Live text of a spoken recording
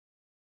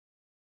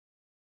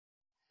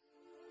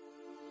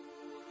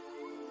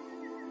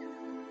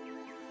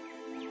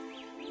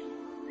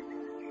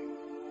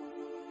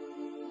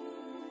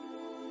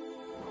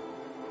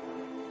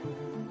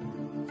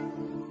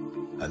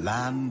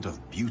land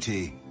of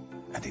beauty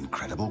and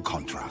incredible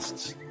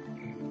contrasts.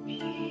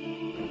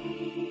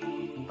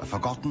 A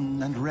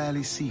forgotten and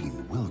rarely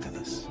seen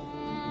wilderness.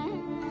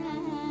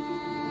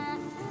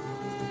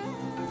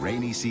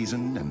 Rainy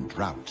season and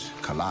drought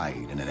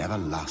collide in an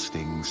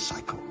everlasting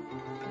cycle.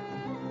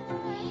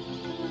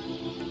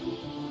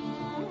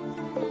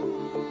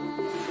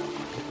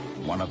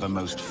 One of the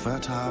most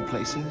fertile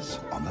places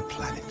on the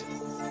planet.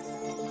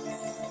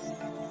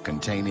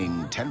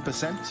 Containing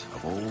 10%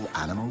 of all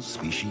animal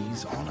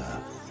species on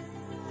Earth.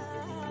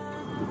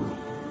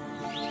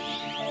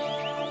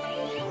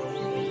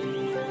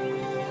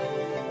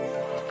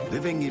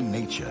 Living in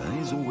nature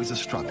is always a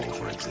struggle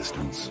for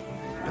existence.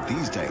 But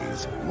these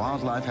days,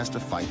 wildlife has to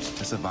fight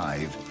to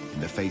survive in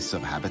the face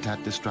of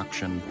habitat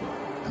destruction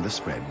and the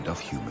spread of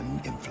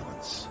human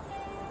influence.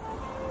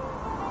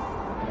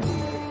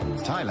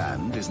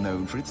 Thailand is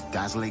known for its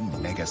dazzling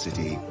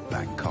megacity,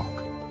 Bangkok.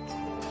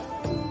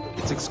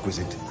 Its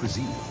exquisite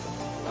cuisine.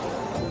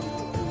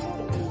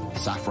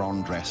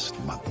 Saffron-dressed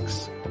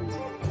monks.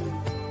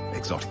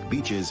 Exotic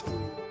beaches,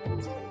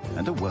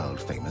 and a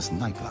world-famous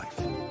nightlife.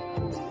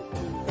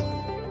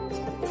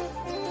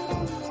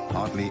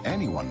 Hardly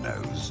anyone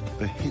knows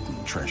the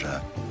hidden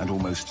treasure and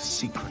almost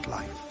secret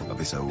life of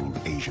this old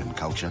Asian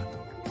culture,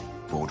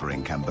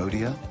 bordering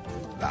Cambodia,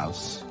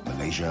 Laos,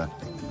 Malaysia,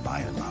 and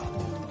Myanmar.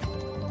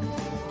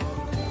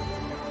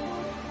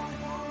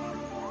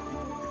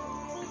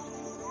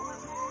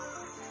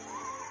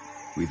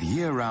 With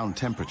year-round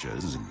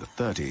temperatures in the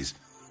 30s,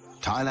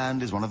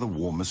 Thailand is one of the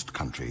warmest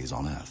countries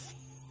on Earth,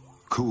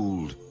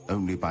 cooled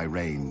only by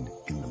rain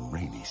in the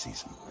rainy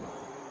season.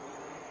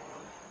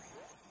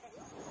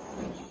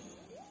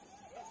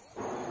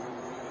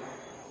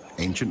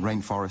 Ancient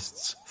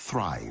rainforests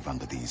thrive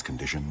under these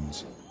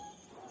conditions,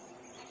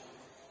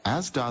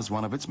 as does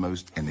one of its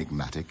most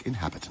enigmatic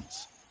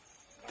inhabitants,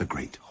 the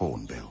great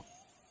hornbill.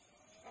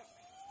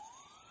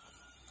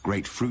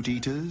 Great fruit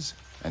eaters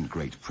and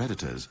great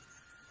predators,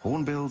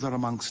 hornbills are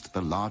amongst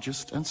the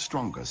largest and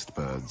strongest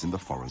birds in the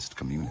forest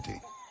community.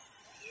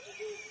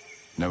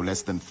 No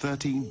less than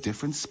 13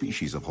 different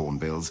species of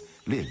hornbills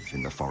live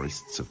in the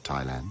forests of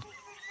Thailand.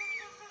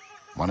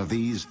 One of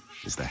these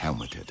is the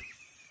helmeted.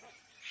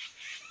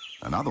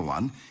 Another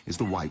one is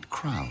the white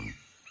crown.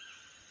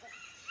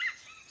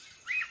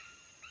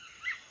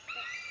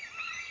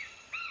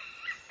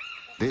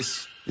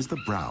 This is the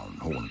brown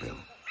hornbill.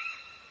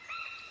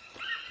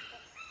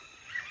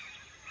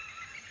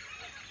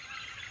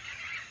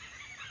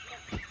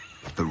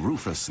 The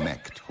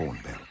rufous-necked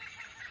hornbill.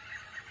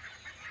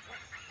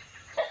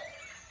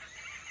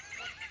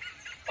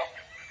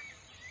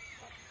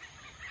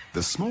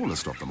 The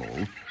smallest of them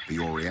all, the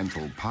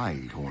oriental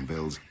pied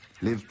hornbills,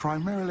 live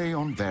primarily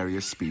on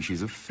various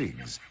species of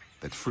figs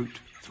that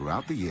fruit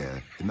throughout the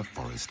year in the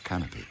forest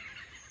canopy.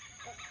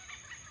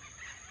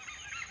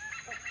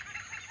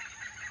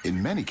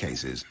 In many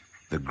cases,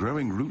 the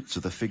growing roots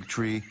of the fig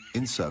tree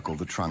encircle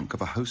the trunk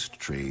of a host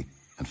tree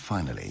and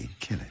finally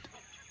kill it.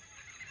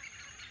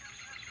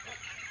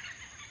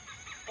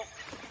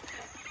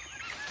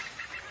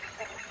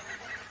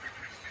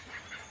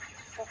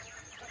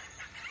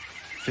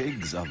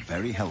 Figs are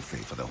very healthy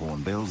for the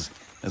hornbills,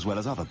 as well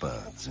as other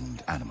birds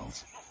and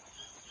animals.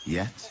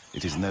 Yet,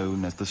 it is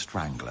known as the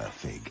strangler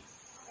fig,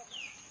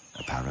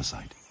 a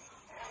parasite.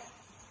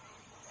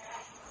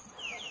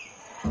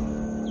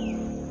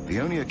 The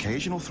only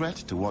occasional threat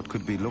to what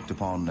could be looked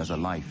upon as a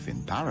life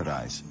in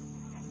paradise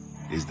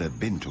is the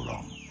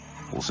binturong,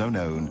 also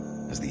known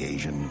as the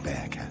Asian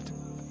bear cat.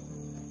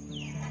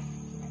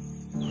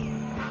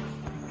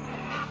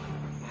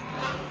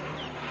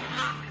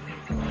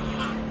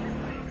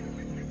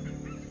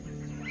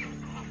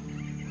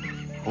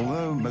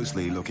 Although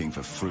mostly looking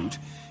for fruit,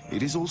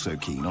 it is also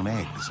keen on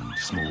eggs and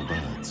small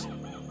birds.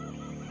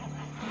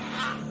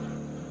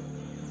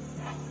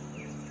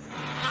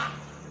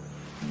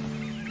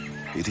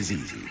 It is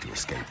easy to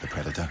escape the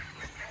predator.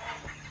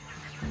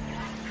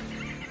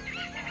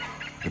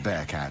 The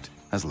bear cat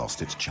has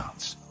lost its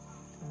chance.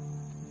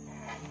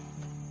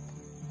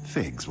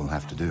 Figs will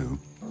have to do.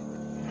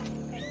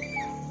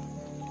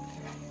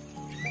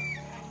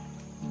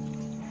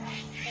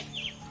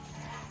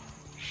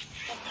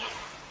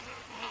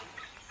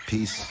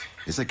 Peace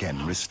is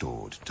again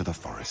restored to the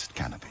forest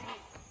canopy.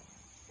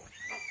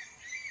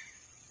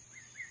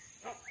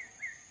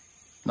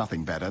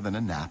 Nothing better than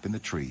a nap in the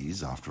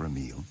trees after a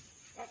meal.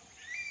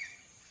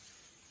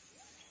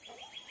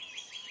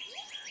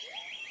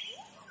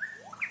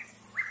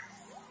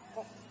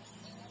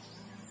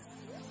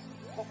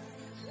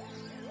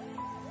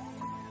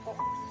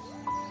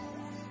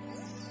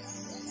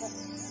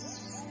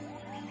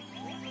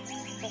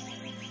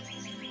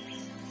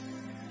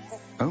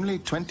 Only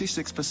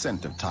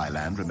 26% of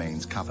Thailand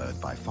remains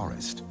covered by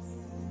forest,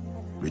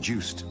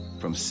 reduced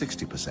from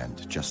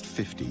 60% just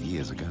 50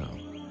 years ago.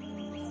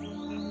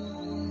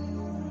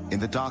 In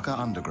the darker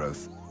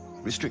undergrowth,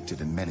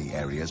 restricted in many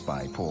areas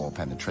by poor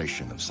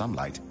penetration of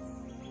sunlight,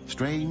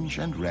 strange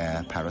and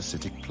rare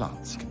parasitic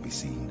plants can be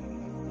seen.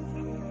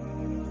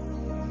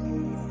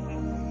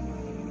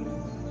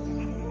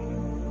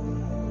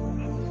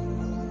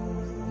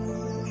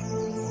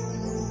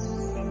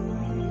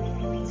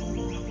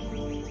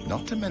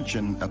 Not to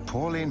mention a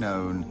poorly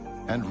known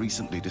and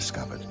recently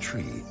discovered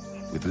tree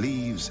with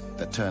leaves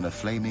that turn a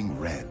flaming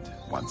red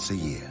once a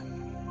year,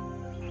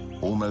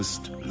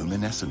 almost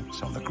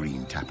luminescent on the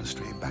green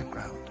tapestry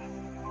background.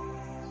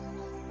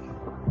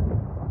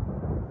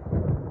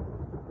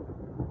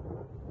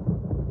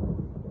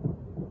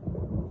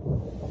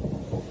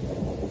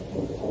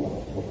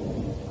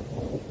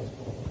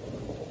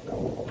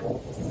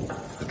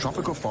 The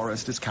tropical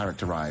forest is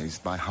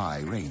characterized by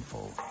high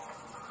rainfall.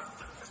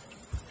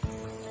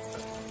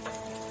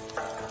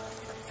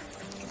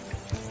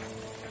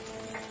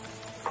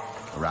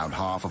 Around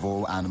half of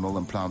all animal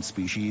and plant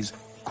species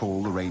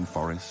call the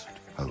rainforest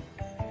home.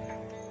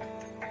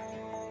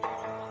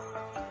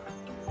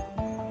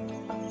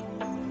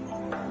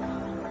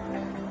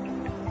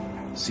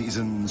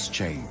 Seasons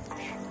change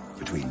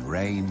between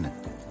rain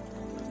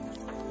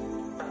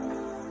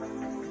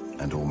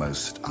and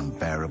almost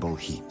unbearable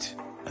heat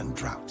and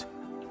drought.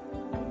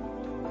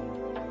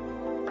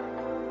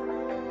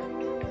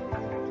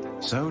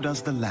 So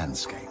does the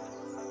landscape.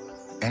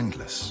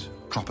 Endless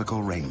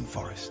tropical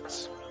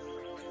rainforests.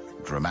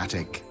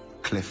 Dramatic,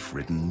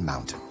 cliff-ridden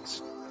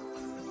mountains.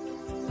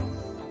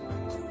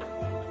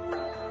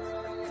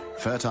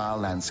 Fertile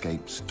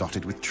landscapes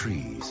dotted with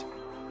trees.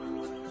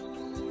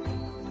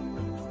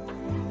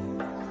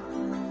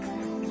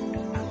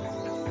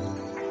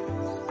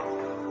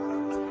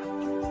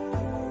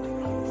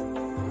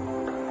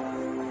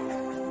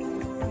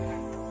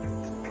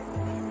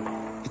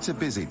 It's a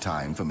busy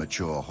time for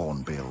mature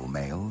hornbill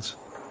males.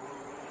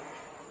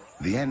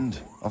 The end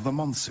of the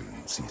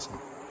monsoon season.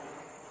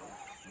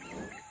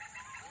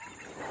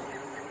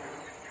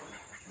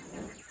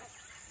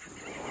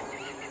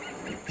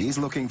 He's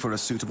looking for a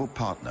suitable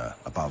partner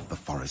above the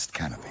forest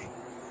canopy.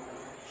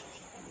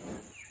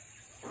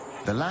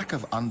 The lack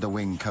of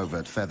underwing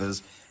covert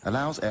feathers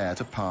allows air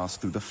to pass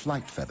through the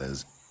flight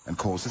feathers and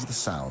causes the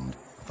sound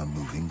of a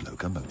moving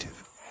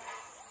locomotive.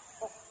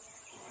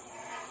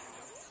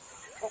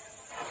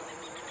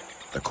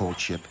 The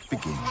courtship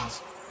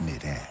begins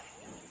mid-air.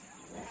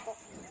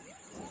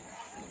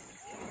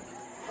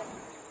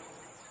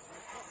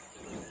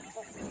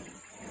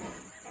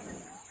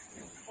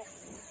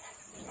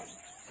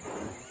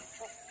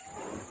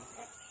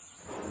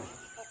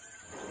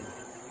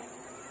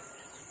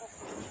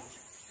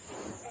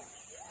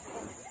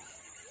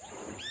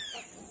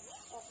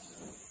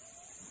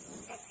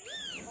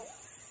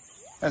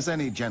 As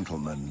any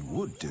gentleman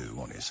would do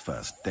on his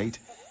first date,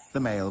 the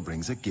male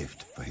brings a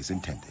gift for his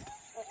intended.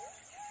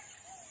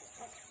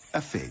 A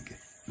fig,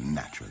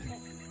 naturally.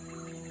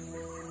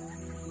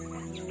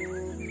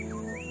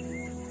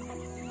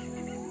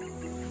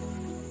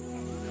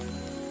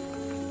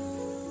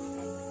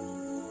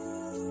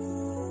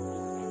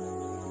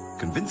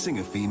 Convincing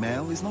a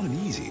female is not an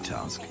easy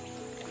task.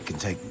 It can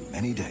take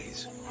many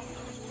days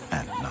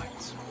and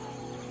nights.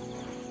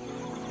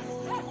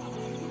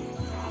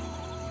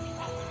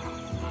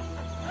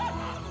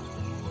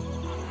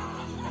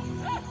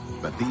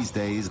 But these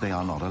days, they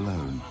are not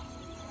alone.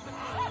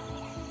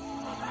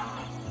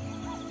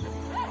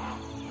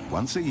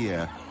 Once a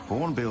year,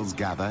 hornbills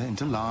gather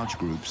into large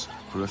groups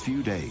for a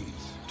few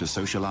days to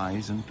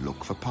socialize and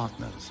look for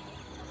partners.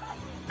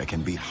 There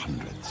can be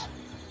hundreds,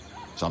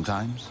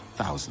 sometimes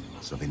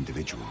thousands of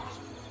individuals.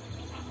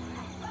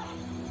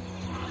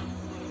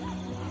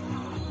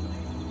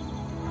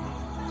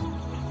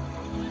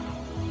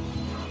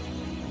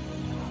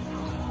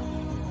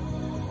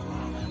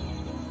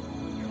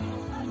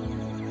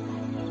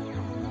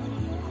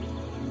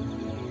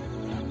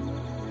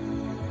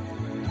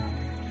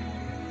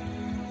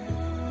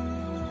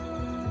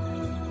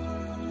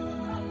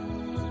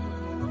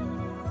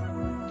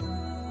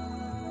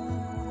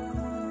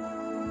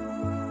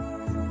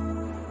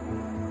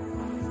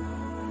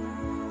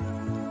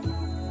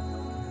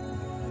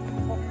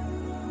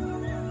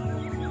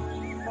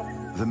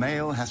 The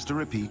male has to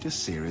repeat a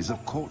series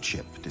of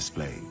courtship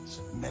displays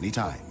many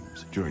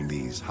times during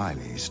these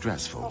highly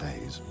stressful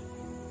days.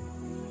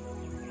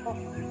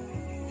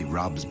 He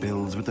rubs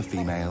bills with the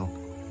female,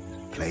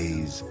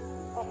 plays,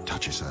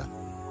 touches her,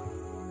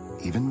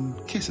 even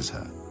kisses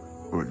her,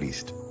 or at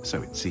least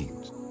so it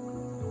seems.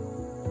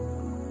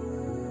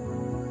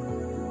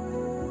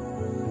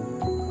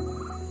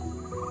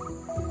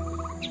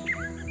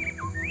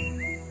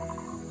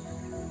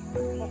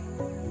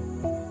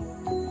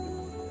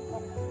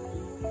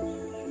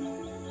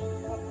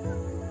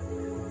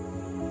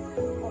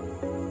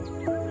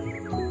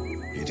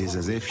 It is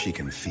as if she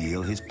can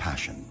feel his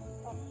passion.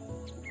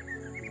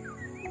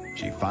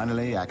 She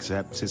finally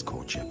accepts his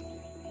courtship.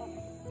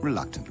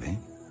 Reluctantly,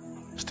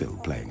 still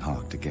playing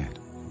hard to get.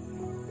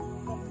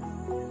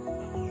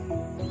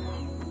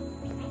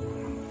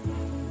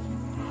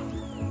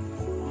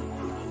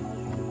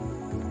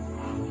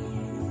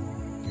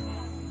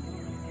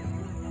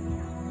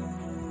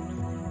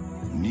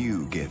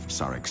 New gifts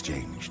are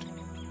exchanged.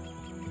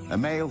 A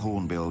male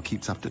hornbill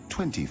keeps up to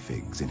 20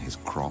 figs in his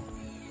crop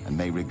and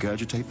may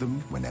regurgitate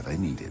them whenever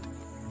needed.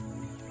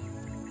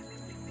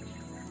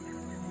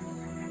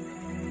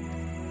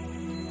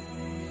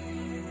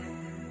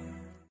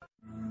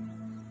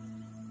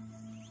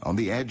 On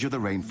the edge of the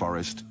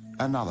rainforest,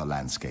 another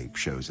landscape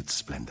shows its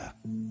splendor.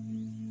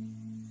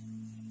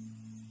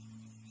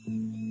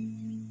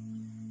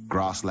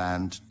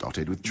 Grassland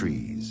dotted with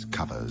trees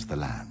covers the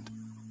land.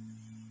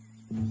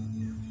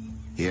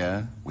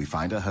 Here we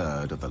find a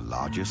herd of the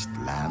largest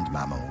land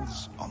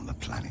mammals on the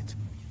planet.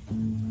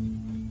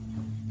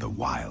 The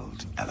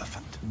wild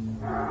elephant.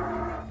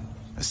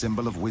 A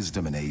symbol of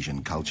wisdom in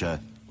Asian culture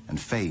and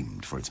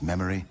famed for its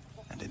memory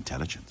and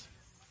intelligence.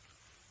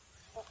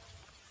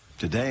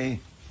 Today,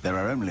 there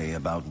are only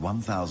about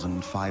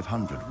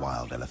 1,500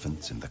 wild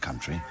elephants in the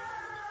country.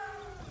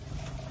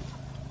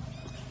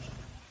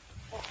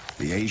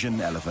 The Asian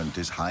elephant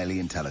is highly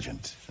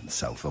intelligent and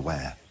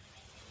self-aware.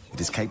 It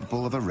is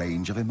capable of a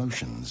range of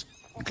emotions,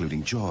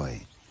 including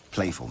joy,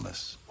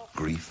 playfulness,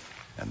 grief,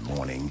 and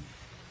mourning.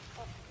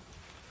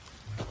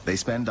 They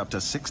spend up to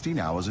 16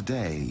 hours a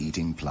day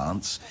eating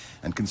plants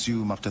and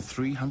consume up to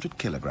 300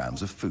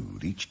 kilograms of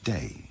food each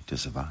day to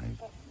survive.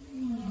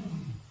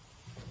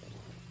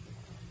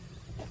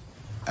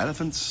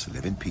 Elephants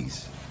live in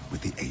peace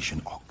with the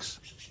Asian ox,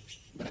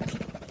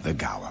 the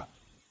gaur.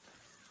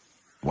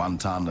 1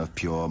 ton of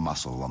pure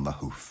muscle on the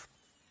hoof,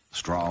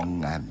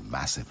 strong and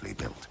massively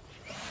built.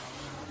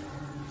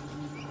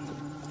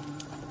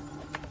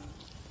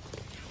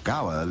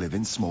 Gaur live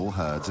in small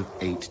herds of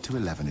 8 to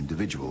 11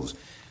 individuals,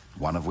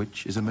 one of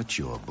which is a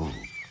mature bull.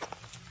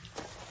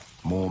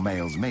 More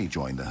males may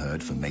join the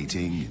herd for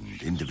mating,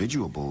 and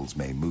individual bulls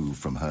may move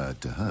from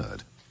herd to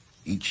herd,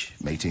 each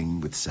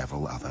mating with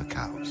several other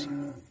cows.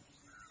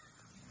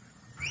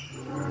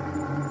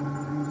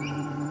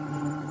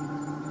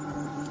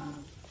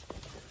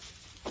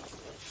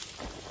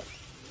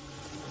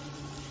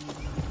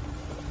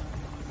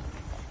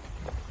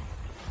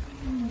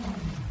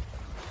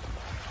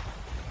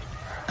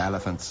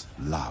 Elephants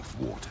love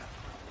water.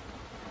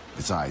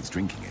 Besides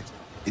drinking it,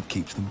 it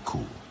keeps them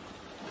cool.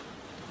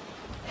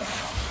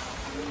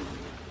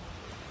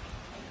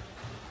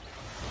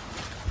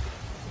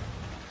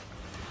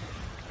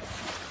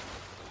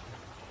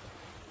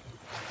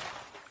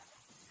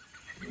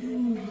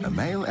 A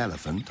male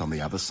elephant on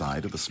the other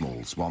side of the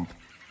small swamp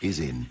is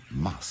in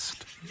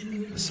must,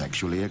 a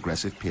sexually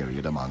aggressive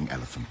period among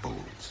elephant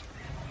bulls.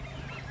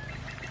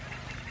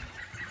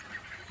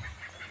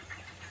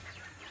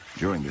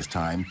 During this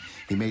time,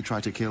 he may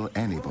try to kill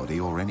anybody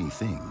or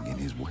anything in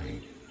his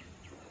way.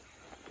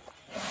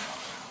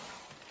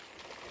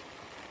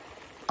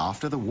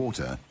 After the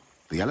water,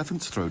 the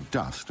elephants throw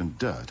dust and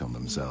dirt on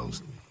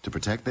themselves to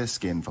protect their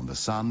skin from the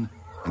sun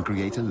and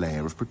create a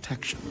layer of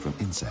protection from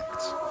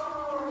insects.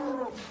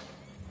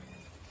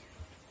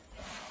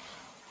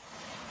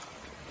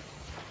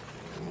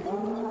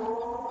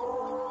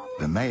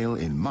 The male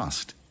in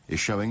must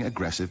is showing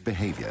aggressive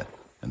behavior,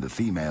 and the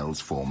females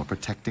form a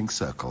protecting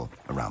circle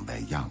around their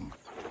young.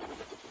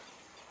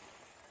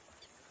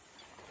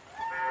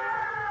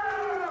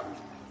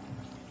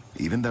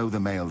 Even though the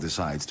male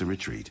decides to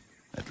retreat,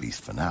 at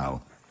least for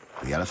now,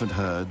 the elephant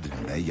herd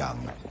and their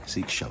young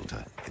seek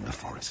shelter in the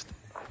forest.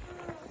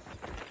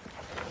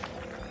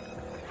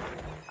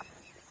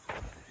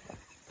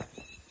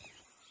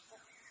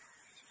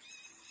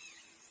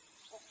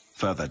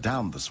 Further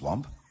down the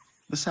swamp,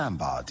 the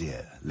sambar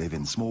deer live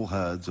in small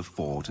herds of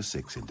 4 to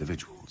 6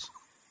 individuals.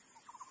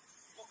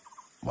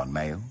 1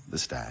 male, the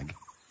stag,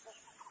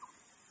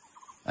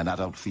 an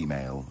adult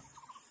female,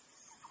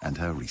 and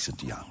her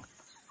recent young.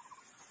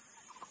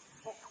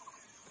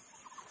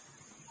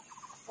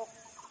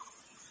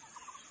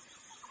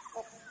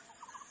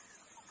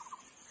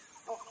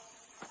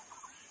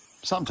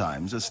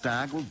 Sometimes a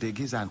stag will dig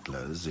his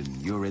antlers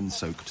in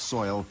urine-soaked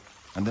soil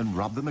and then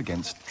rub them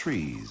against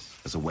trees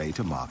as a way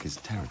to mark his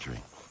territory.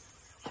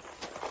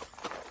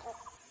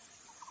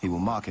 He will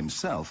mark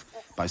himself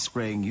by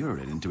spraying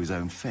urine into his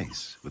own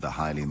face with a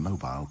highly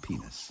mobile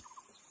penis.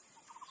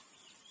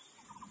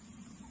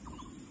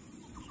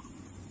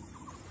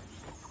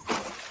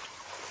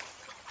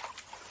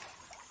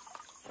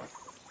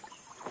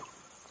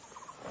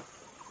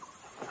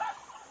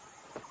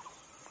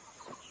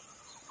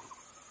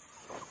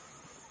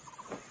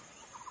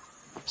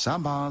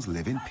 Sambars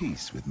live in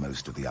peace with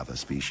most of the other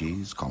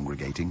species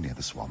congregating near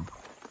the swamp.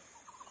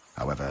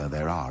 However,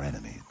 there are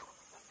enemies.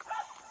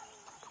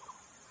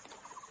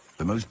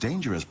 The most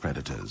dangerous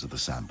predators of the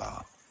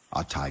sambar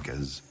are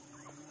tigers,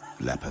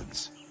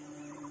 leopards,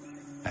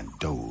 and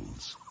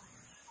dholes,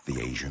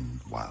 the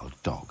Asian wild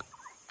dog.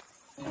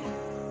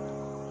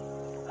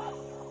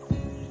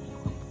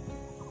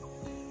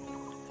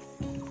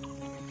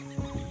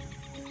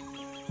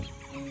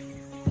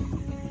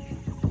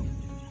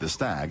 The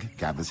stag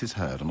gathers his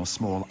herd on a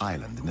small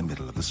island in the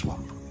middle of the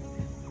swamp.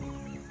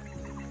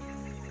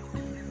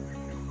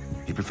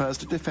 He prefers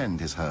to defend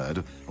his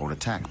herd or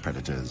attack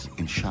predators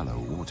in shallow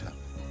water.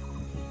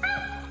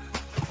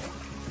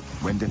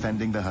 When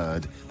defending the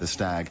herd, the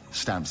stag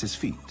stamps his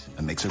feet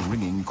and makes a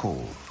ringing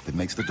call that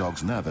makes the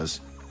dogs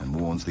nervous and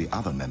warns the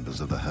other members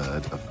of the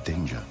herd of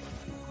danger.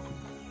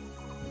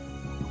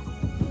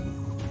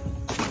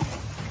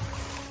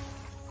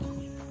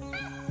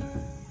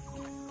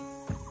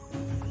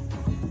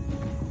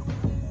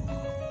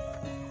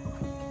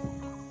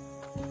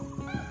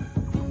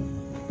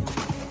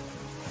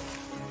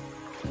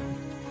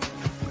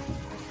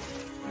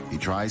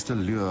 tries to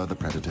lure the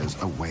predators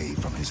away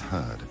from his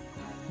herd.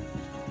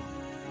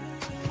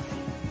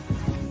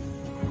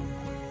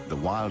 The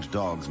wild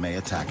dogs may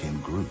attack in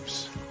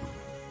groups,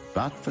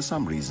 but for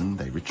some reason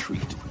they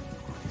retreat.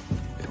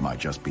 It might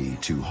just be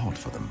too hot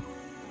for them.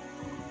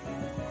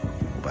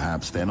 Or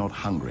perhaps they're not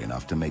hungry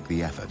enough to make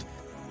the effort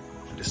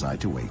and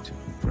decide to wait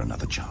for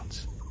another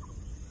chance.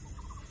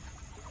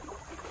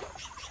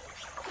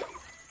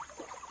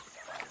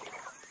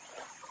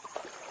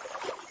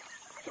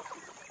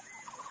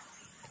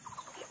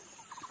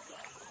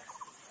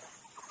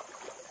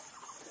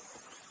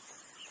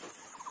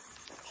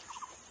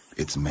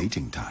 It's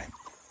mating time.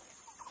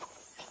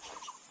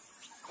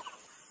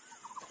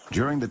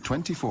 During the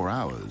 24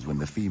 hours when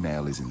the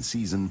female is in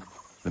season,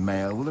 the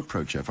male will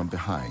approach her from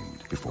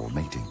behind before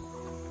mating.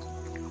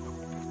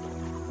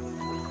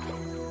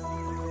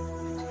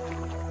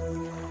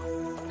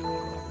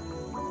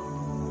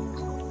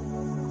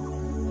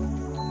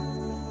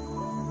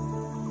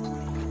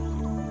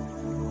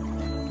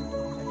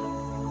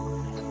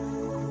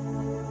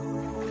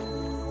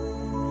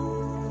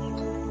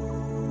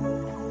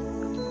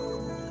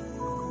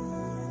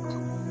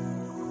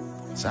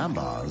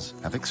 Sambars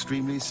have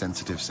extremely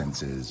sensitive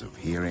senses of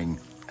hearing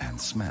and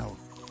smell.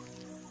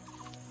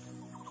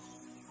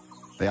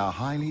 They are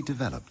highly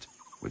developed,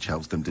 which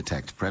helps them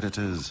detect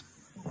predators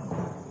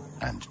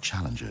and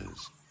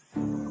challengers.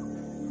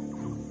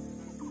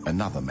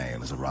 Another male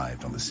has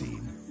arrived on the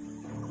scene,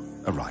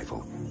 a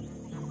rival.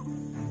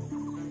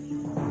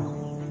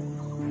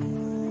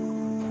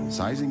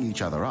 Sizing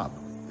each other up,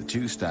 the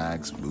two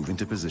stags move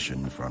into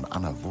position for an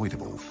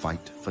unavoidable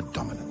fight for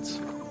dominance.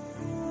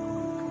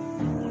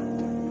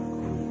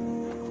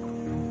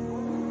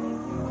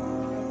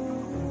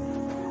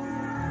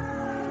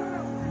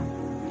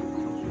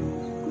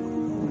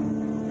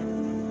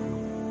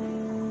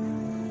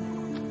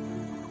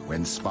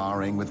 When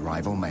sparring with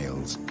rival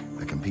males,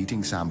 the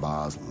competing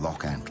sambars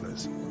lock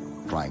antlers,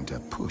 trying to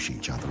push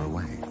each other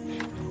away.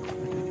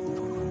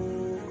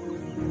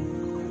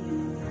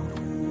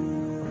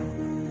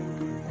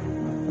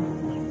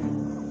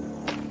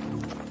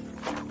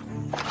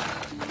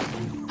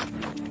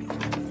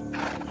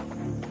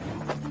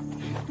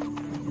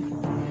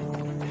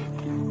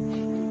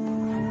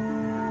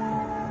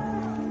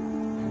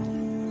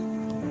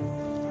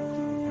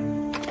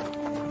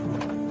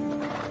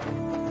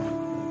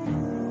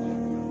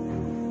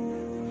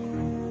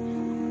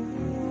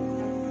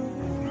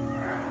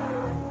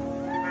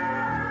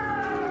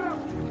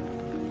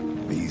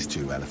 These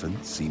two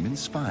elephants seem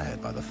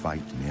inspired by the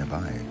fight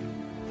nearby.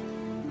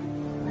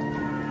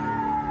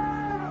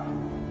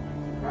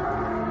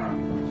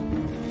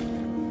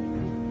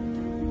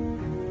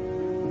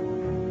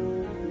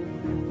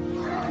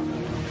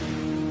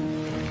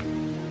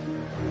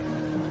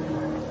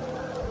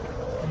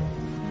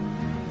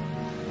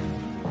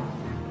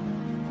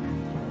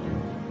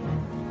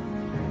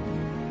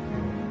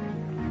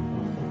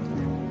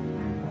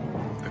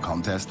 The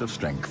contest of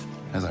strength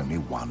has only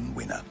one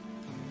winner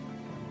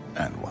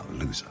and one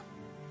loser.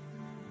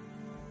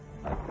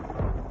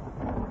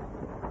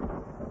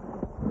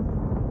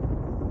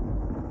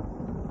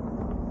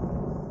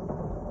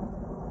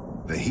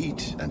 The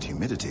heat and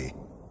humidity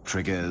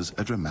triggers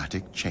a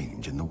dramatic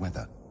change in the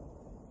weather.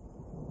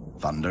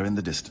 Thunder in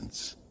the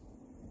distance.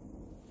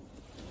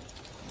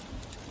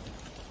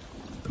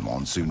 The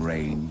monsoon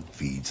rain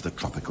feeds the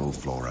tropical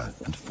flora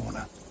and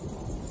fauna.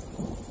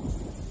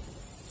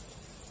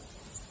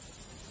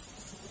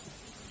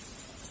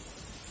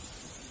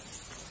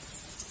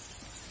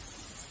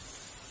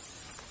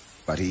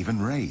 But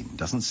even rain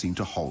doesn't seem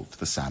to halt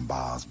the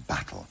sambar's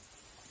battle.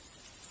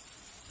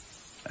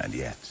 And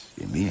yet,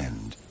 in the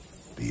end,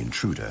 the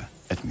intruder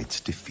admits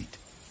defeat.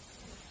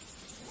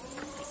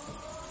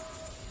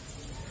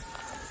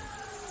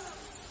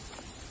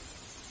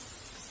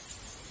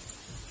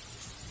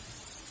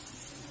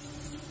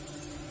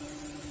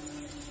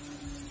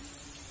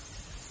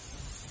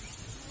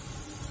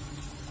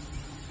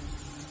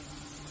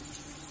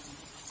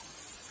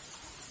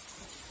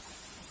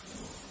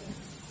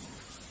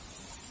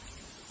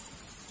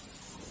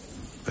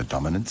 The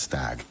dominant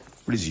stag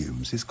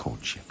resumes his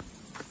courtship.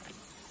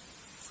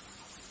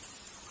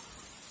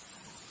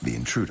 The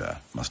intruder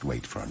must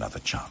wait for another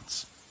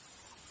chance.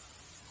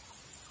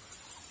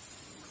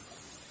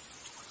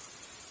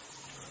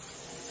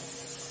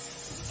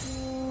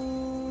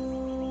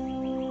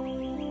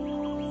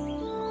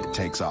 It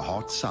takes a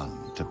hot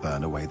sun to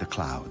burn away the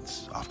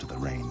clouds after the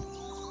rain.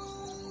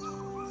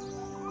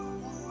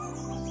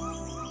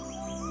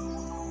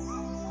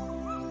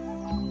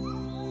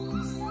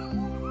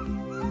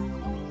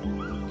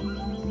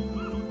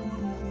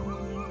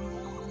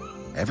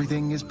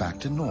 Everything is back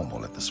to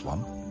normal at the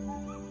swamp.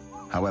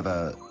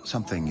 However,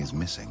 something is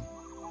missing.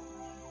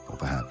 Or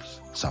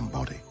perhaps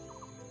somebody.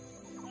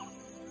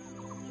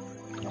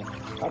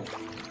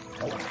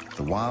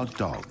 The wild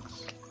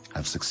dogs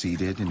have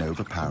succeeded in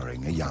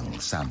overpowering a young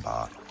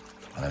sambar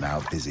and are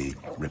now busy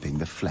ripping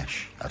the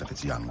flesh out of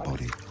its young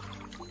body.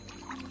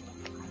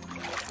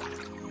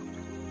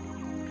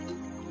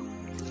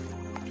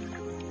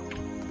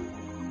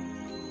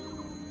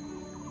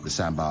 The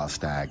sambar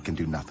stag can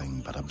do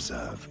nothing but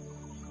observe.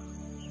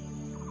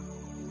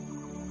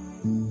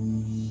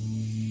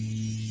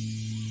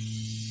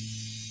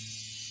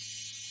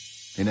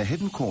 In a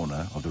hidden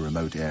corner of the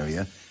remote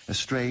area, a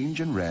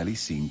strange and rarely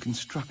seen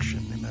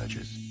construction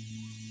emerges.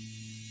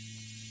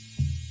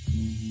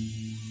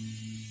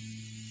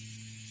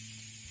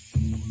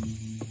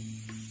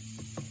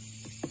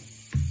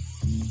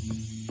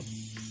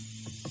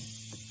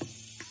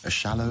 A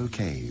shallow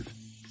cave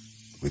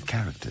with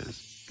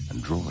characters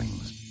and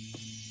drawings,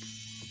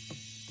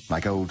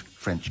 like old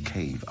French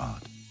cave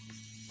art.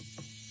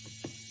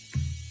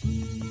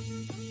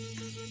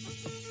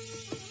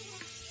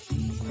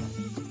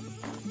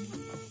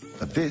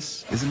 But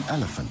this is an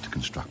elephant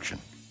construction,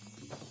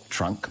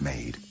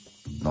 trunk-made,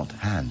 not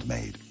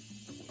handmade.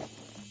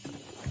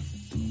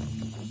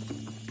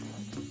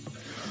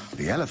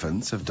 The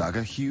elephants have dug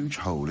a huge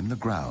hole in the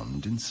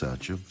ground in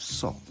search of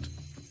salt,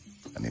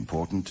 an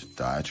important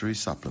dietary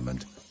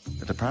supplement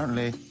that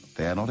apparently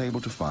they are not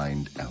able to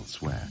find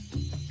elsewhere.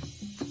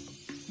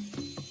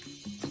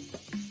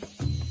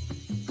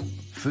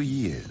 For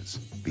years,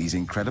 these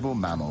incredible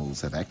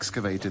mammals have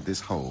excavated this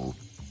hole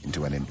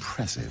into an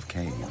impressive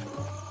cave.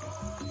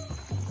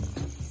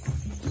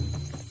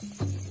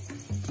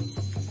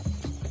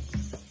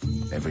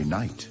 Every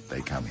night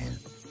they come here,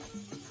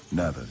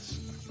 nervous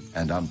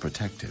and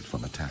unprotected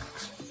from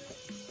attacks,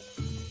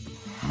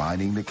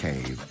 mining the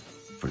cave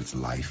for its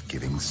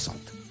life-giving salt.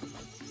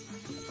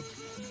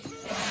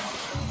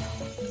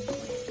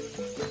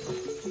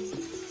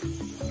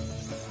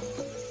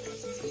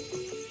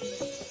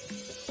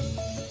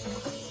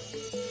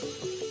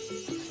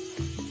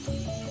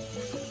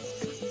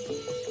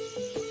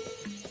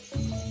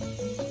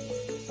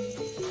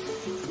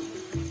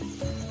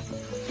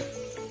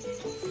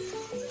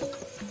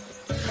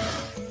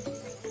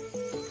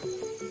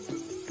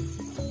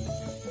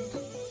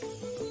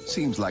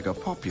 Seems like a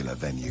popular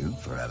venue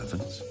for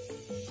elephants.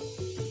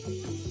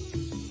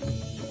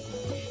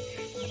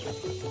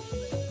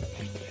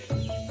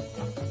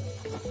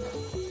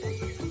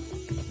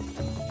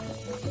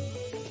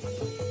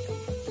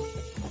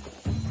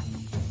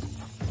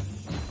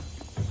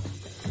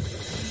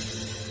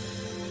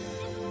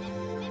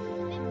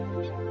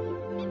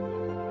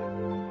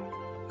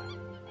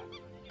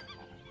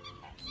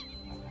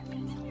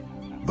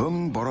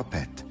 Bung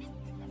Boropet,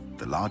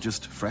 the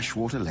largest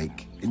freshwater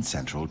lake in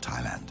central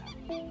Thailand.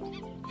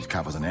 It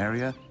covers an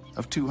area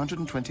of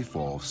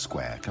 224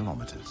 square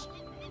kilometers.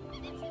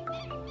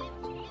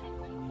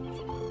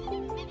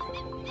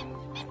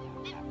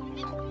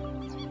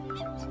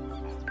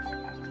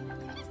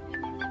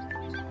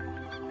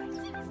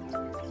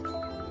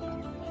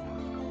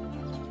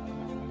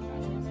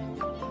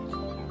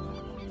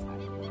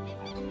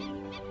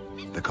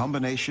 The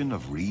combination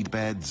of reed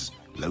beds,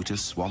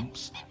 lotus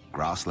swamps,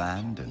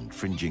 grassland and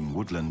fringing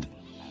woodland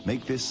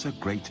make this a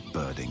great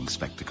birding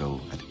spectacle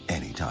at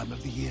any time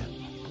of the year.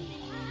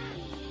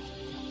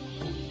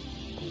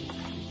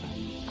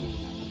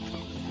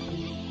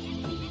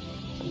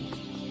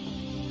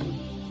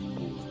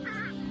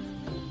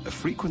 A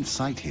frequent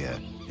sight here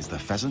is the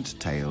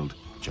pheasant-tailed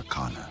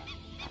jacana,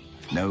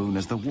 known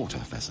as the water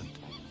pheasant.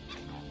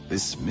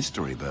 This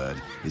mystery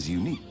bird is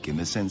unique in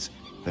the sense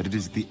that it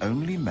is the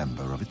only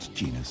member of its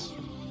genus.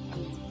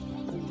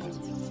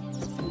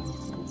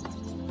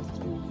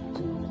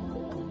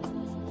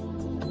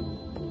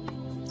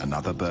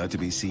 Another bird to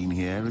be seen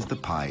here is the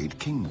pied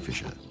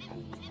kingfisher,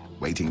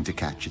 waiting to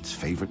catch its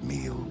favorite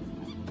meal,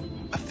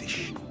 a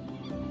fish.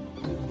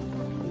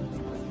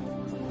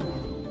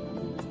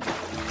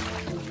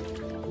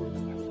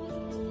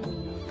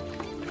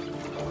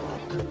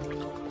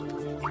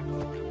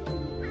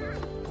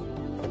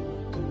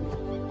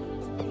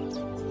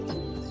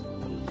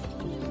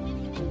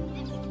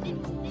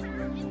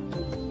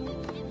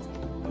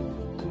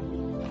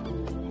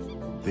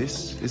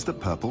 This is the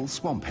purple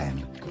swamp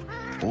hen,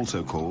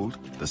 also called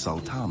the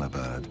sultana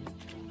bird,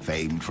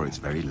 famed for its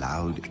very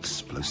loud,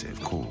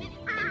 explosive call.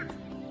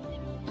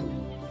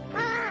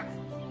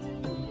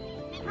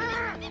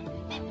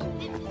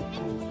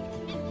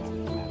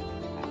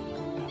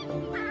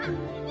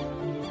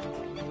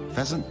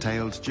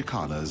 Pheasant-tailed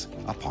jacanas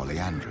are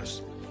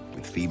polyandrous,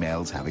 with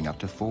females having up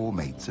to 4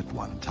 mates at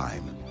one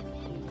time.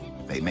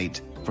 They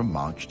mate from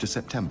March to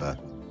September,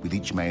 with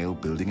each male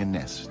building a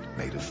nest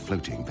made of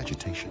floating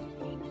vegetation.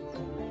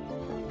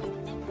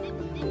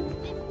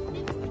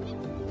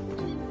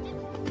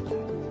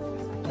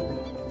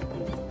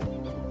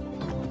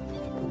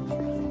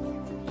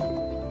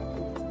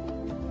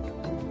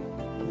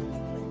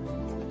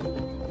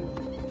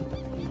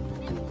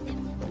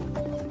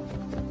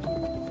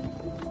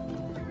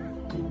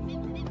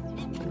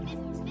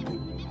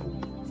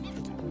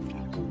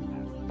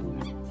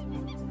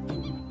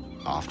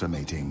 After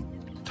mating,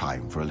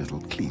 time for a little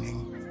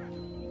cleaning.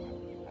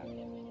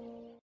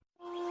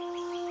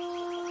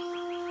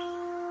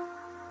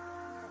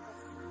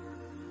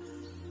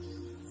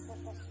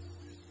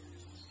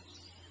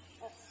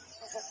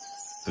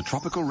 The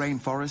tropical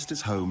rainforest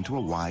is home to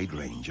a wide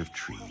range of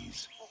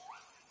trees.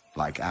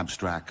 Like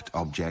abstract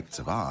objects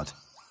of art,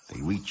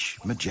 they reach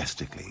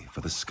majestically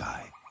for the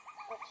sky.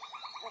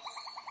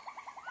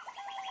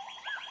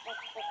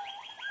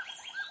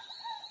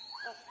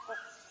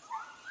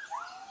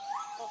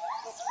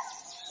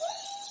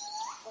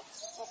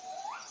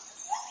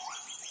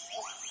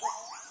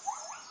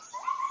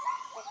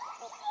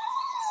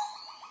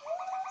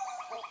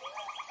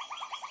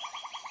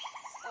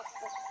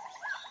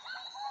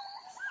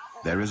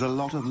 There is a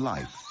lot of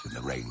life in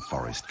the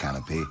rainforest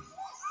canopy.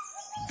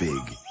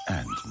 Big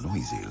and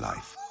noisy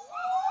life.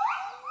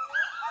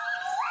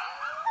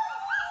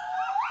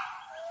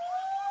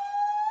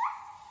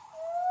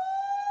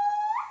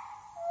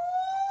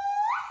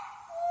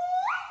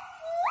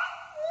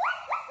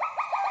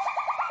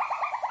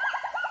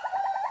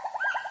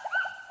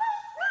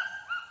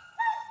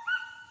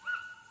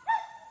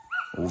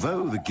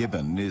 Although the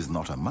gibbon is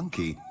not a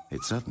monkey,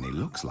 it certainly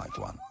looks like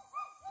one.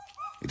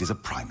 It is a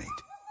primate,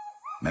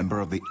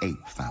 member of the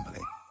ape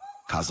family,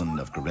 cousin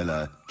of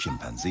gorilla,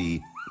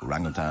 chimpanzee,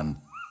 orangutan,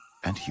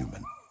 and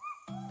human.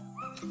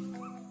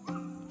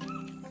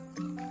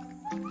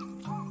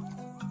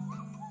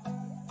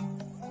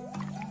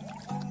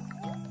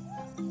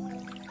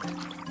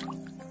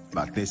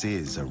 But this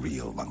is a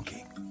real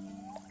monkey,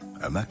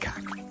 a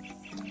macaque.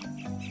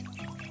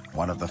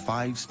 One of the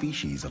 5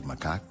 species of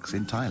macaques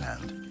in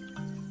Thailand.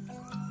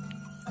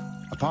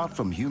 Apart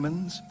from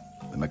humans,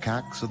 the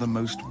macaques are the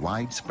most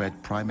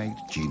widespread primate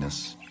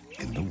genus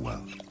in the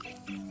world.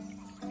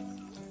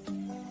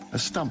 A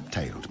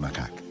stump-tailed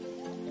macaque,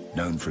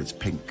 known for its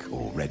pink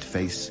or red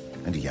face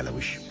and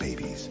yellowish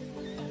babies.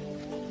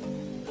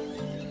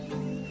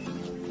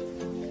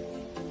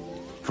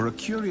 For a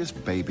curious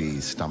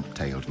baby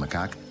stump-tailed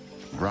macaque,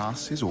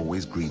 grass is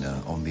always greener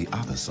on the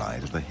other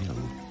side of the hill.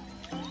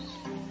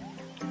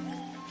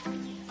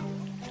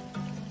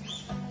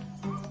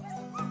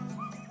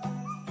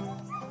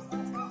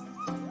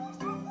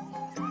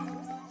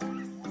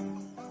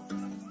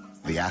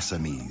 The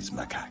Assamese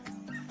macaque,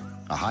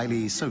 a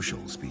highly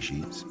social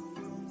species,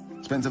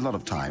 spends a lot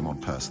of time on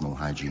personal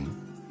hygiene,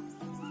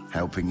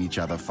 helping each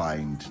other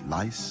find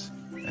lice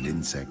and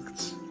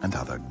insects and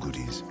other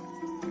goodies.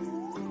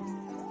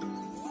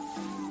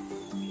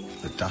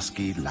 The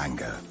dusky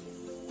langur,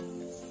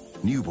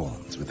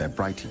 newborns with their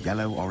bright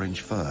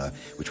yellow-orange fur,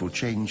 which will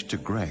change to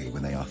grey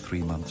when they are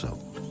 3 months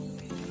old.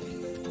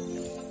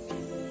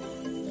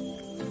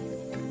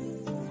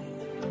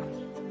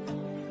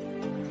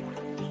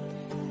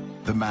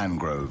 The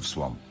mangrove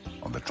swamp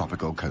on the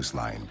tropical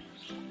coastline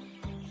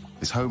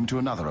is home to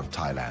another of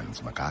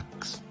Thailand's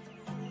macaques,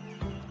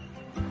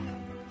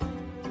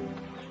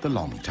 the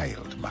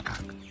long-tailed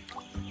macaque.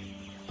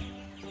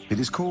 It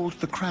is called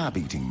the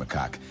crab-eating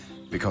macaque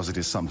because it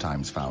is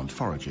sometimes found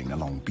foraging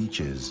along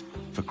beaches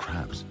for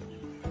crabs.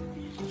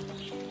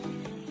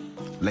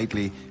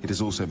 Lately, it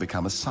has also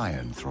become a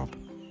cyanthrope,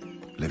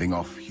 living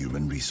off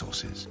human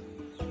resources.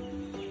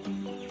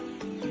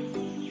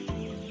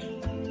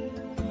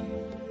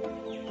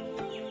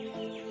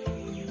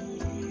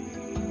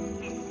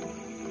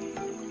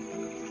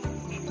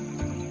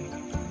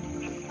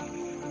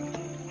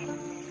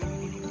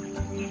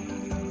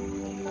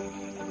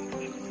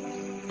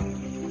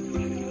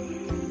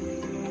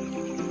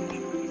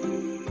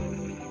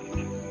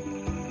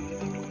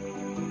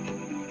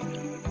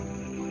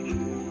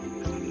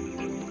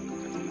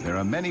 There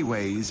are many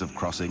ways of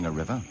crossing a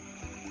river.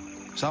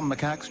 Some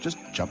macaques just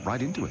jump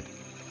right into it.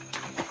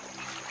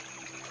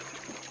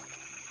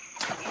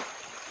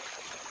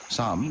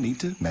 Some need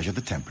to measure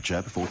the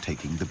temperature before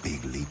taking the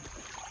big leap.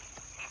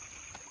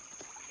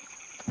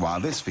 While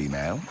this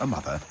female, a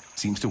mother,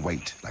 seems to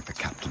wait like the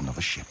captain of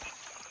a ship.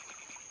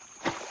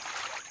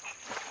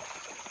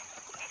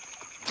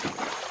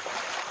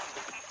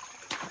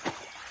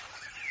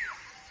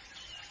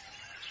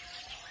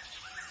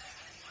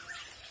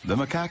 The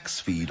macaques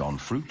feed on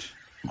fruit,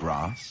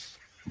 grass,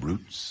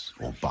 roots,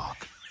 or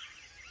bark.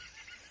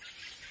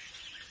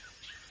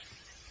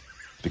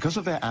 Because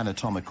of their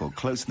anatomical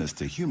closeness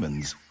to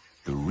humans,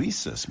 the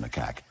rhesus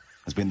macaque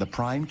has been the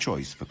prime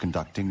choice for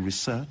conducting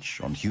research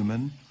on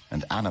human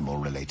and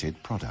animal-related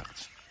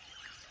products.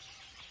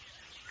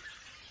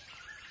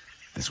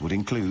 This would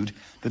include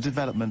the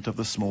development of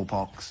the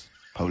smallpox,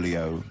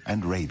 polio,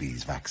 and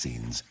rabies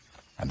vaccines,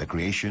 and the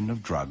creation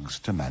of drugs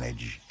to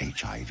manage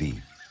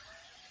HIV.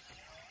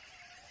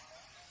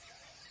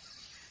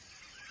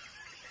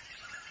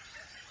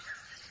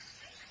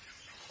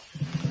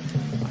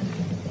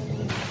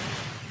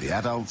 The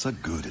adults are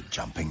good at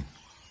jumping,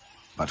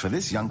 but for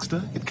this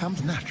youngster, it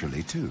comes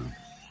naturally too.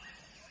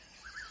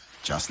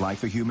 Just like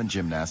for human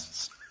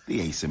gymnasts, the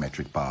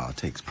asymmetric bar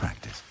takes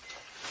practice.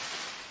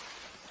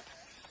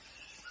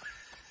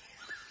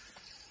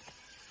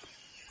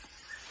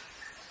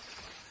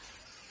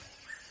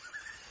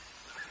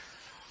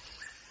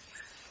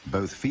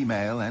 Both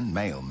female and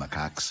male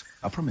macaques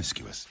are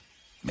promiscuous,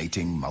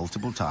 mating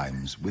multiple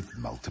times with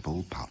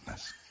multiple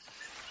partners.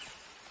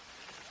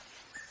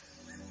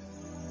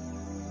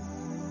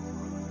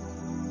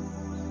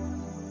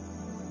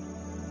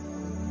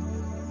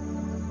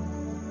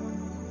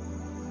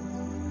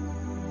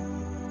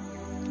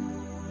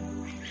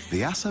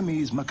 The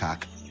Assamese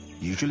macaque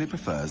usually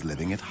prefers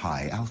living at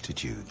high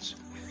altitudes,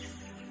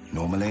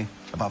 normally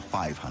above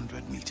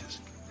 500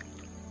 meters.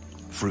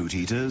 Fruit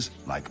eaters,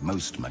 like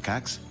most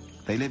macaques,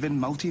 they live in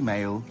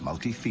multi-male,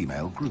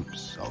 multi-female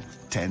groups of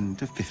 10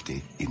 to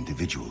 50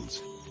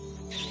 individuals.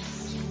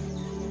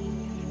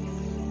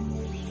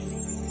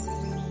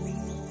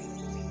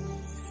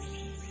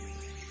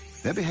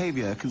 Their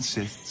behavior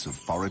consists of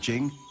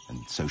foraging and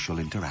social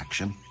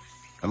interaction,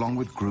 along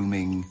with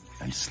grooming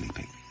and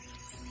sleeping.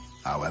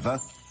 However,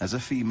 as a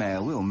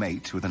female will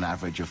mate with an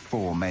average of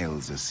 4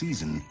 males a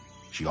season,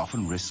 she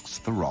often risks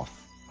the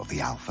wrath of the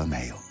alpha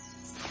male.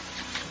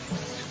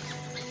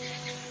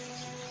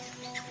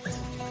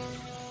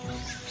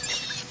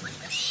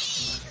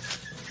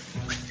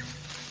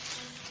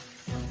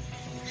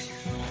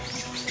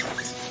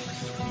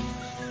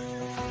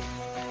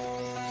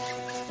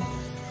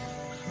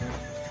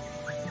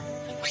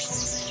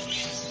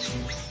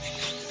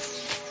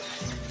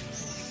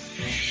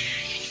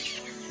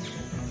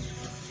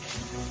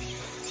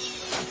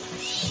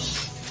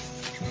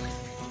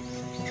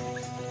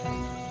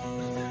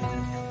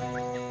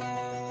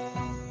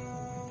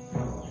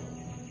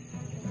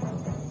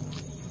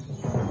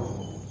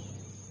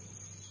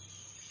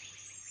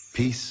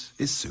 Peace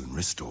is soon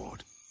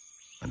restored,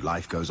 and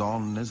life goes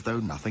on as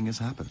though nothing has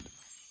happened.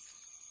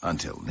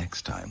 Until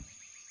next time.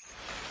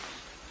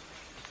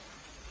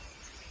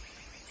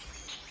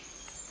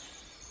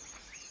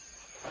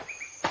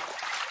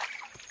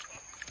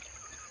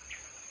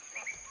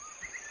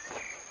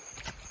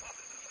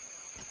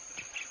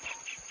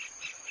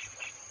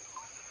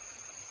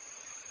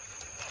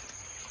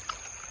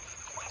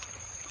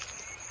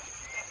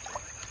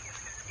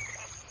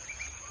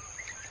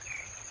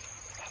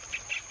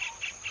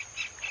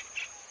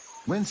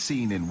 When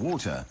seen in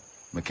water,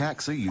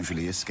 macaques are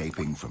usually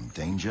escaping from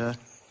danger,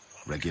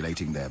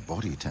 regulating their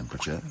body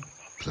temperature,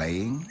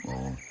 playing,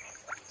 or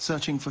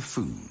searching for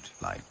food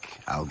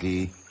like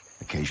algae,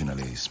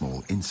 occasionally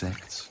small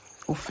insects,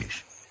 or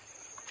fish.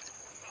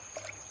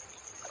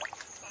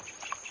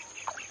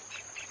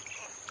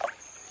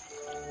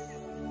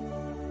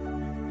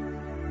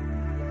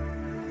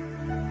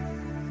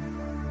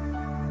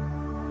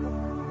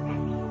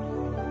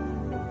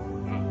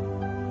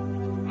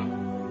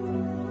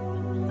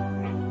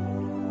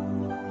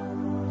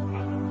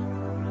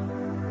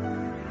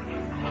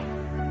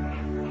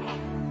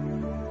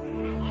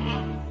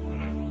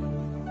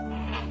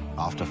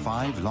 After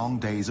 5 long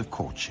days of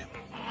courtship,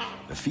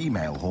 the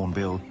female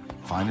hornbill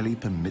finally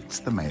permits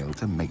the male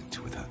to mate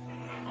with her.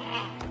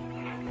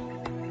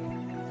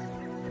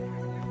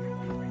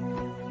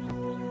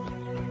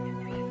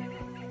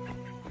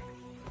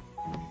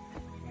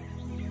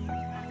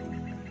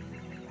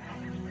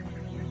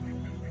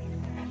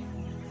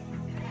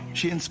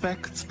 She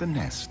inspects the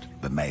nest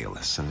the male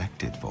has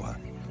selected for her.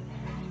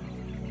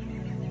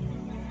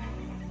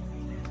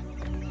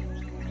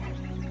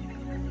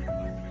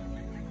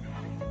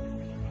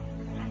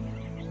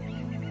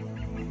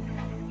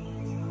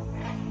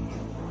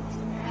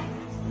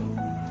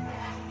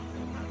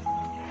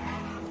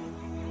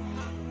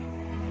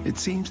 It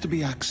seems to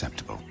be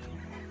acceptable,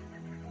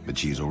 but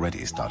she's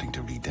already starting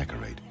to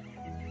redecorate.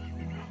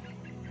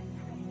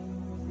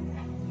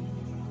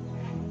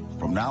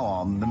 From now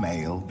on, the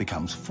male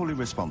becomes fully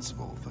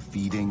responsible for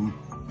feeding,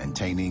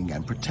 maintaining,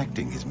 and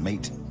protecting his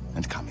mate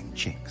and coming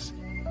chicks.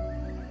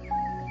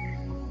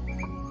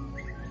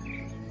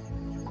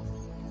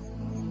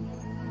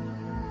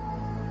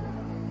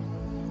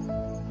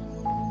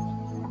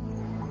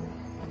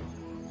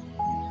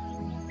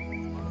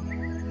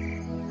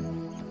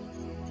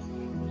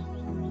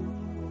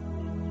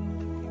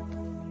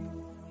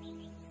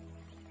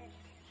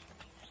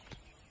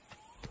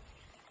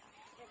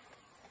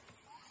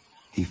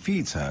 He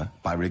feeds her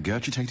by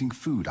regurgitating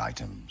food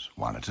items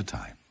one at a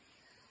time.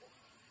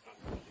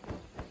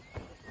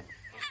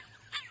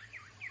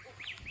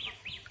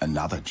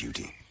 Another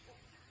duty.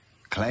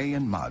 Clay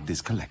and mud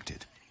is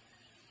collected.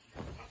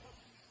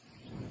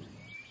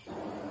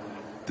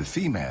 The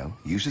female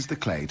uses the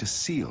clay to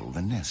seal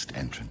the nest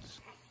entrance,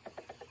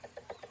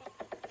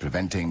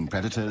 preventing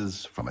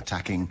predators from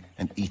attacking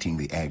and eating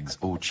the eggs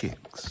or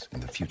chicks in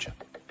the future.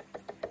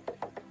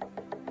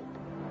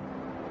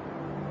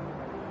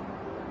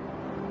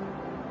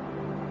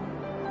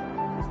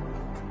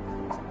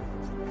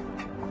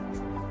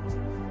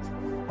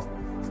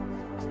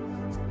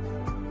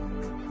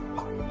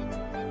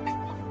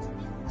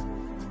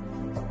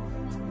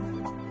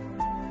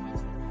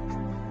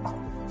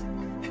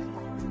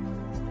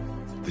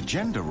 The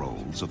gender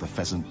roles of the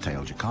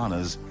pheasant-tailed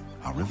jacanas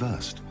are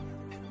reversed,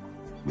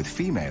 with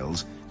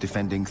females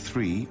defending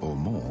 3 or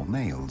more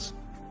males.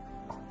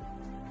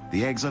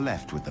 The eggs are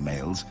left with the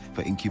males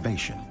for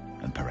incubation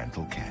and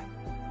parental care.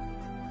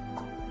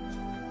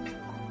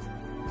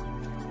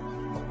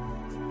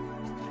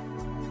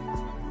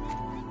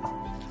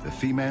 The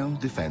female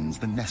defends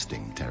the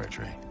nesting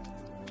territory.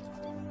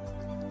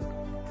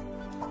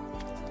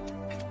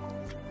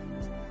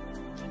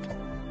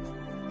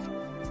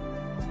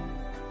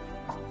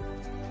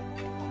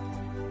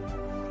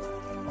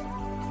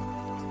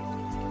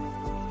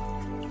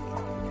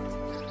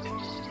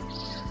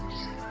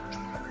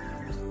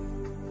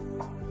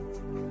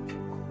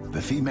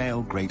 The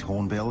female great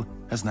hornbill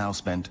has now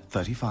spent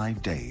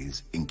 35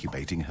 days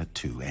incubating her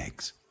 2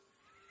 eggs.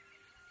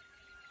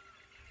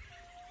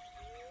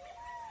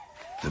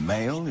 The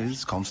male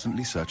is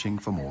constantly searching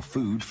for more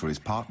food for his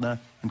partner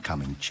and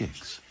coming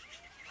chicks.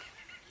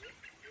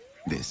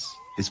 This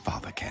is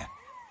father care.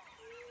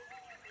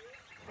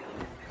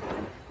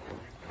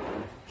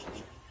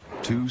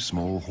 2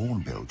 small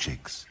hornbill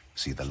chicks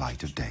see the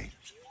light of day,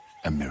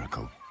 a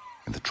miracle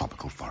in the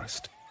tropical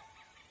forest.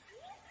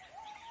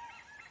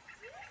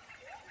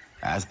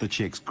 As the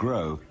chicks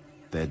grow,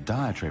 their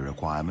dietary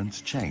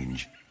requirements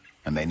change,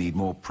 and they need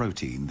more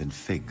protein than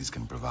figs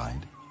can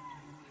provide.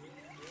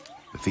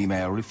 The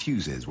female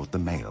refuses what the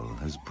male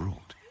has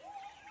brought.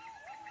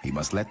 He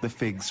must let the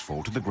figs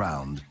fall to the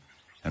ground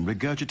and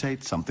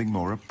regurgitate something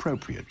more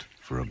appropriate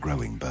for a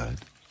growing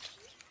bird,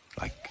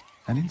 like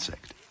an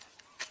insect.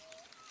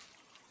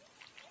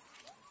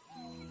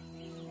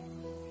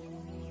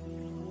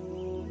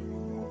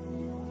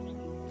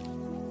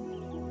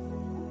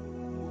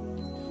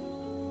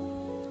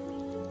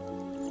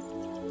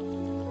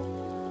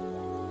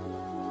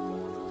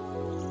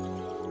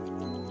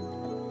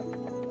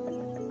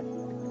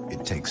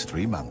 It takes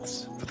 3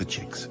 months for the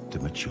chicks to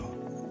mature.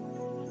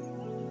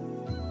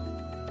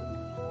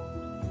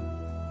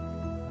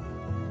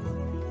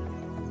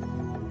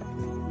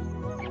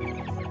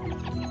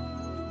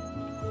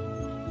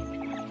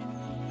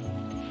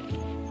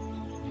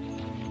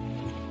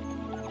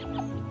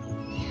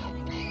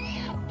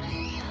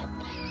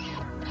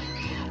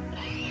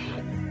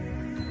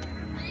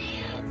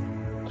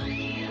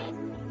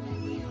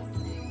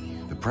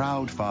 The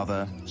proud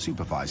father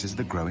supervises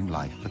the growing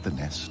life at the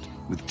nest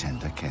with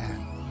tender care.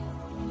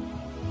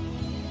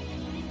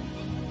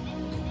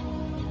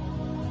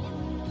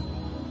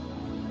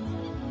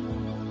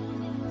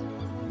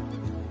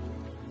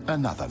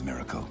 Another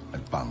miracle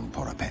at Bang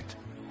Porapet.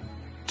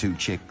 2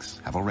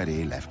 chicks have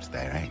already left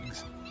their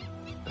eggs.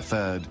 The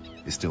third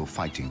is still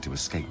fighting to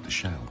escape the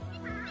shell.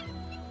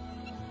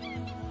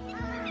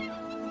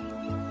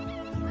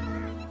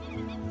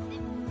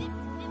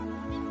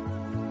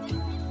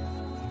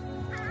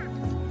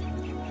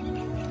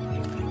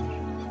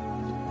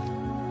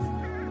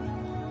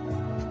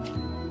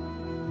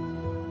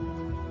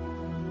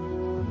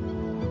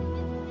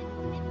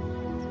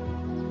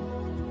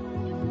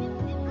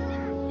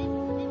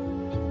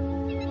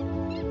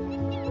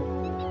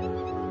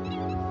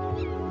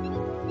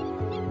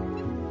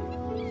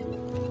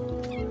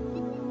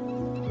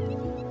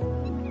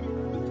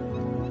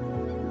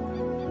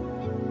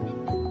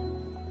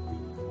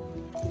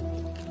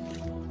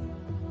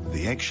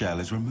 The eggshell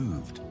is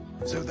removed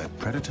so that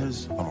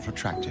predators are not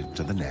attracted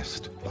to the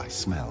nest by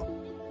smell.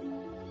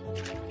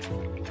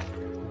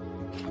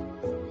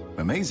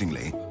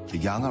 Amazingly, the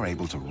young are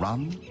able to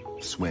run,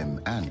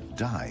 swim, and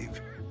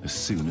dive as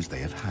soon as they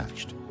have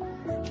hatched.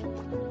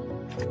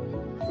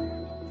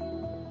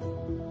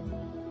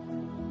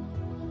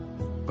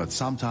 But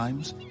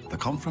sometimes, the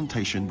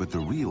confrontation with the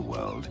real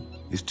world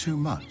is too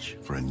much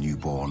for a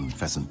newborn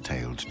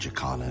pheasant-tailed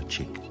Jacana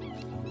chick.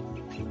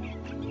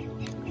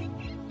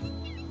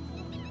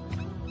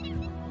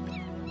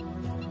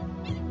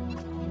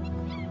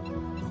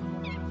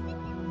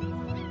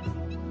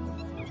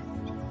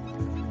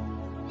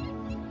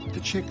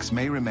 The chicks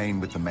may remain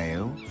with the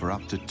male for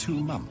up to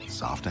 2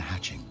 months after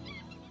hatching.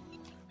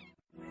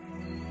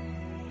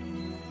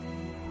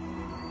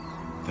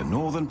 The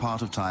northern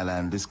part of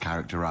Thailand is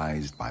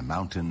characterized by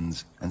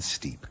mountains and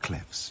steep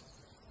cliffs.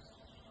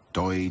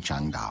 Doi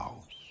Chang Dao,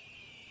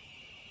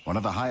 one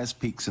of the highest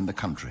peaks in the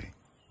country,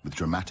 with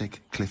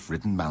dramatic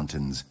cliff-ridden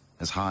mountains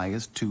as high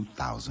as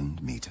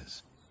 2,000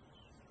 meters.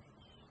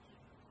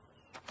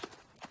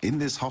 In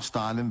this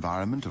hostile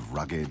environment of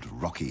rugged,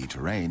 rocky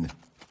terrain,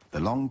 the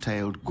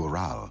long-tailed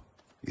goral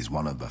is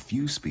one of the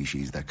few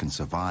species that can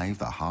survive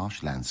the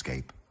harsh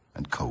landscape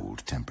and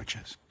cold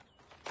temperatures.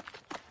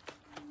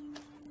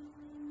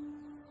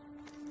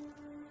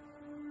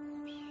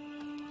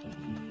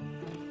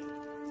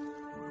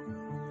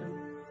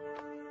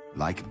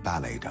 Like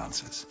ballet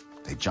dancers,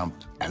 they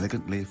jumped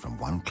elegantly from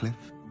one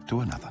cliff to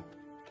another.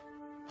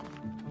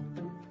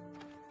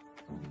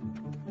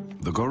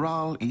 The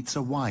goral eats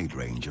a wide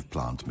range of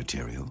plant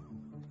material: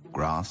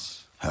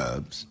 grass,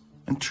 herbs,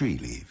 and tree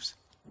leaves.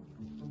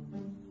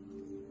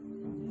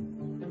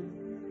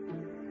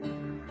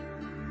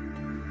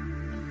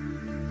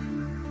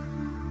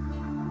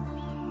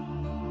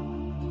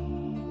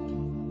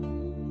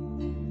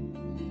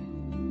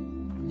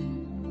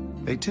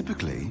 They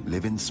typically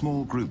live in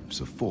small groups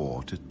of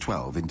 4 to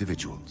 12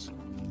 individuals.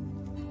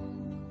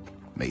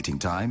 Mating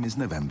time is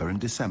November and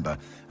December,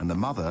 and the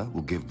mother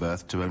will give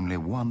birth to only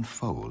 1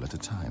 foal at a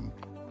time.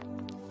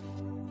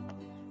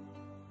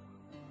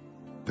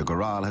 The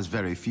goral has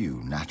very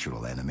few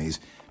natural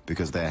enemies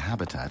because their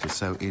habitat is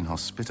so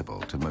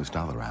inhospitable to most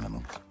other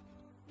animals.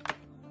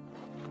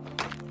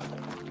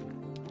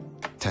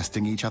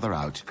 Testing each other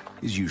out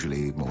is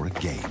usually more a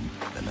game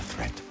than a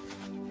threat.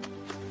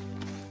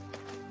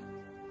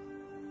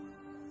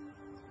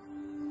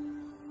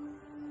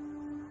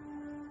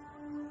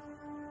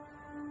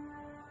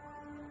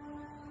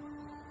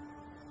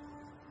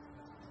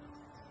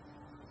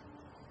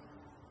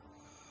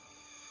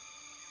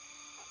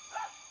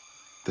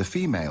 The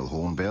female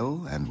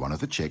hornbill and one of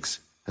the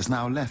chicks has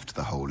now left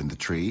the hole in the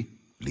tree,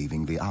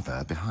 leaving the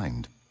other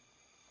behind.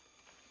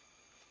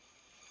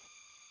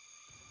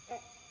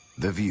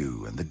 The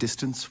view and the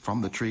distance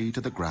from the tree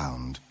to the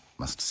ground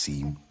must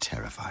seem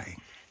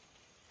terrifying.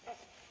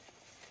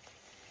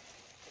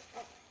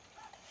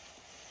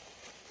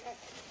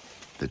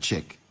 The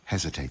chick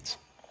hesitates.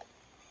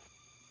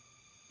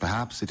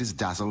 Perhaps it is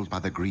dazzled by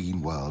the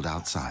green world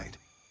outside.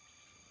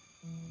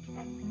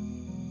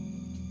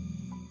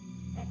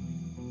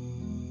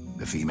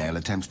 The female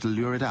attempts to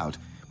lure it out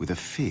with a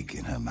fig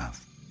in her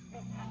mouth.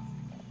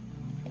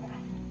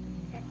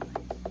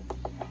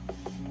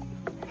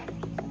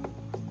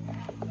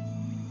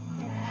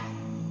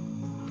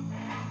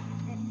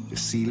 The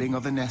ceiling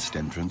of the nest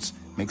entrance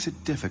makes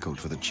it difficult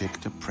for the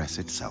chick to press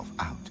itself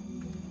out.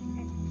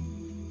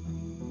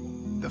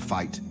 The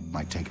fight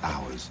might take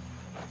hours,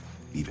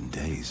 even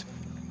days.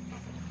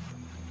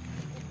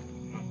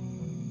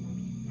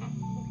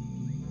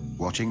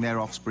 Watching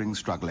their offspring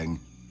struggling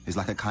is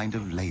like a kind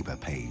of labor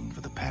pain for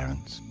the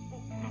parents.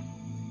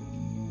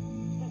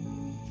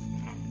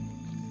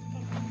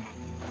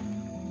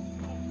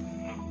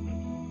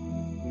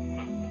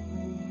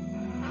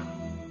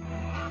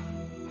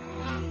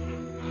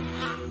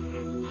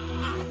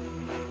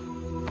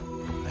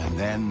 And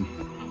then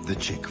the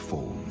chick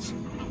falls,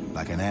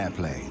 like an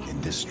airplane in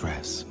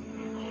distress.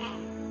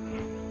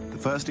 The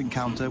first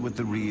encounter with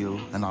the real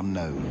and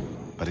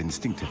unknown, but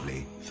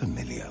instinctively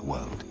familiar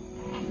world.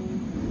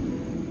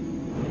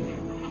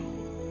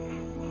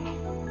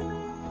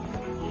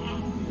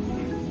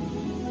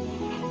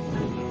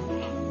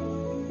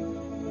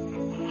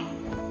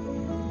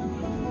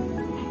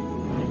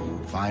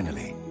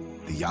 Finally,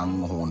 the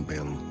young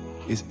hornbill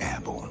is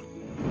airborne.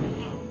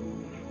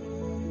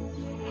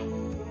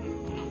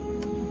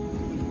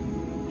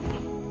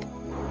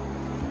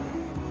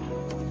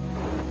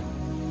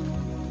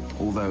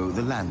 Although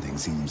the landing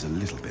seems a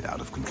little bit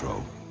out of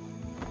control.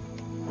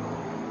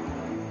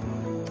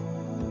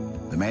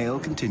 The male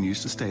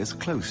continues to stay as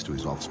close to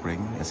his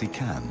offspring as he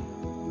can.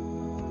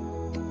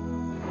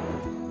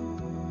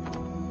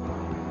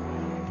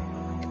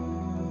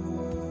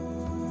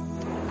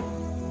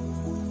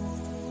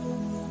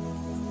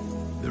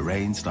 The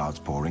rain starts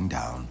pouring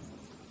down,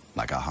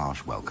 like a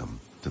harsh welcome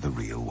to the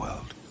real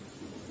world.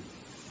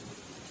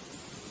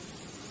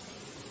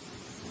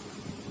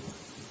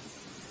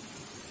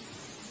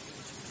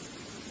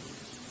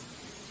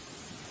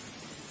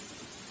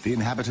 The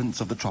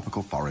inhabitants of the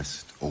tropical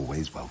forest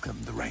always welcome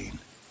the rain.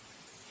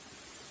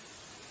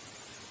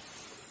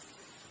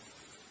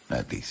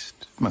 At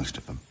least, most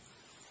of them.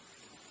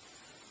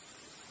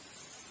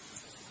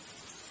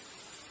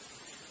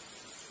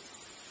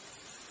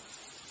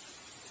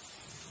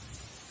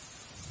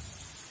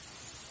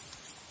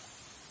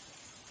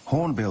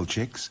 Hornbill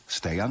chicks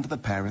stay under the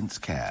parents'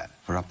 care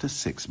for up to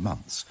 6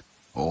 months,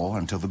 or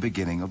until the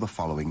beginning of the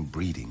following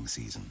breeding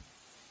season.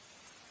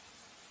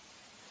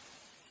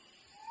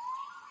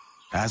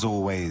 As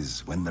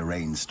always, when the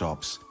rain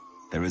stops,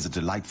 there is a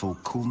delightful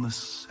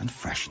coolness and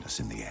freshness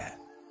in the air,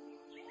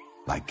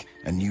 like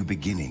a new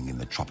beginning in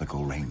the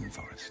tropical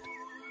rainforest.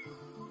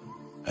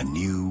 A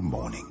new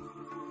morning.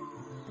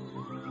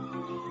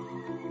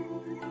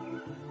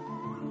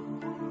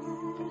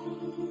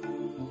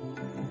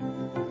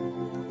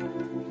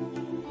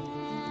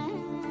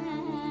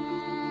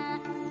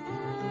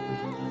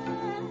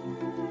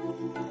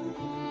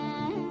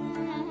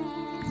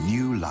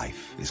 New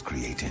life is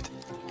created.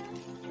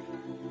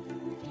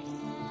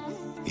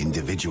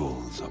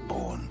 Individuals are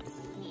born.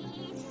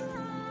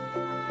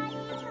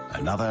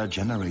 Another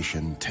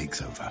generation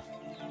takes over.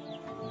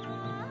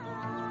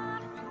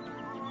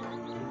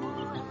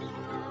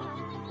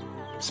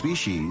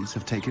 Species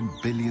have taken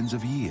billions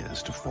of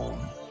years to form.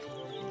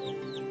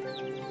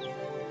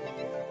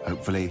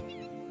 Hopefully,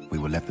 we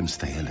will let them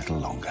stay a little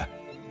longer.